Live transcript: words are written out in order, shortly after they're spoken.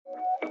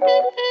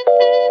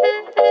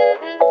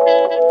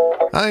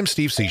I'm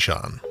Steve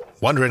Cichon,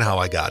 wondering how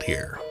I got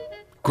here.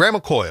 Grandma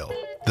Coyle,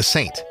 the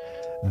saint,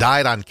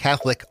 died on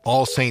Catholic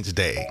All Saints'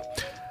 Day.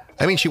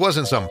 I mean, she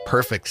wasn't some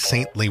perfect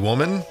saintly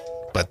woman,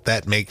 but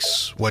that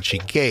makes what she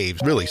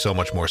gave really so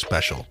much more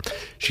special.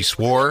 She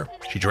swore,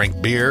 she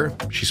drank beer,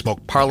 she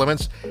smoked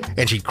parliaments,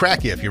 and she'd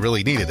crack you if you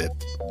really needed it.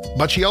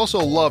 But she also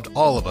loved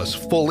all of us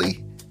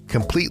fully,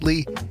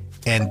 completely,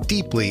 and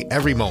deeply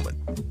every moment.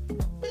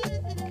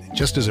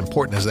 Just as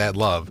important as that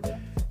love,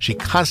 she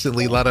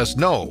constantly let us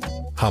know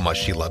how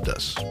much she loved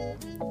us.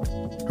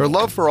 Her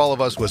love for all of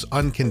us was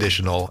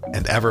unconditional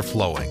and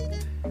ever-flowing,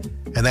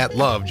 and that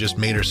love just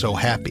made her so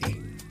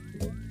happy.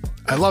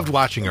 I loved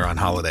watching her on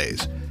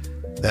holidays.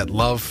 That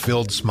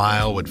love-filled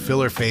smile would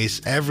fill her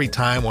face every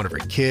time one of her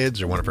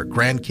kids or one of her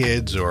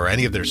grandkids or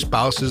any of their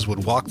spouses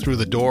would walk through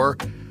the door.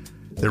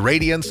 The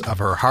radiance of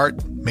her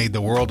heart made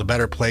the world a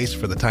better place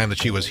for the time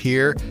that she was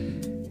here,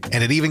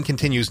 and it even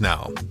continues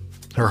now.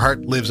 Her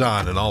heart lives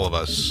on in all of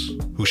us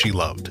who she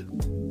loved.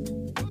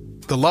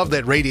 The love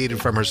that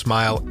radiated from her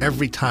smile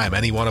every time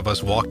any one of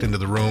us walked into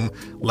the room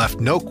left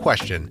no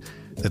question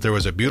that there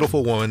was a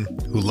beautiful woman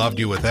who loved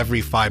you with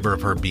every fiber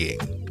of her being.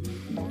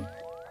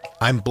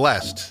 I'm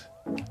blessed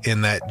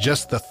in that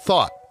just the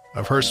thought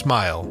of her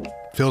smile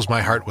fills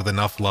my heart with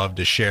enough love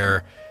to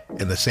share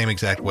in the same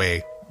exact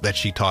way that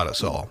she taught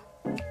us all.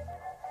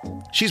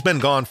 She's been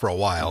gone for a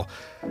while,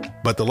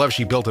 but the love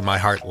she built in my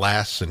heart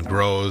lasts and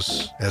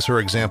grows as her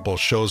example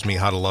shows me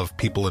how to love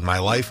people in my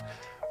life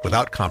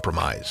without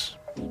compromise.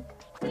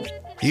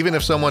 Even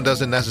if someone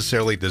doesn't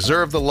necessarily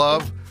deserve the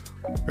love,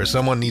 or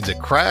someone needs a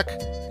crack,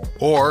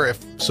 or if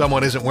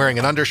someone isn't wearing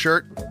an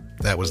undershirt,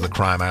 that was the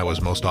crime I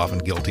was most often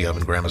guilty of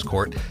in Grandma's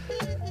court,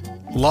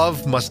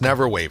 love must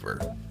never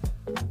waver.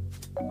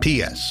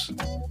 P.S.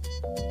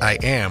 I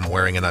am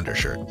wearing an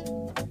undershirt.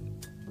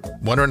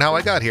 Wondering how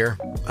I got here?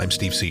 I'm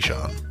Steve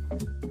Cichon.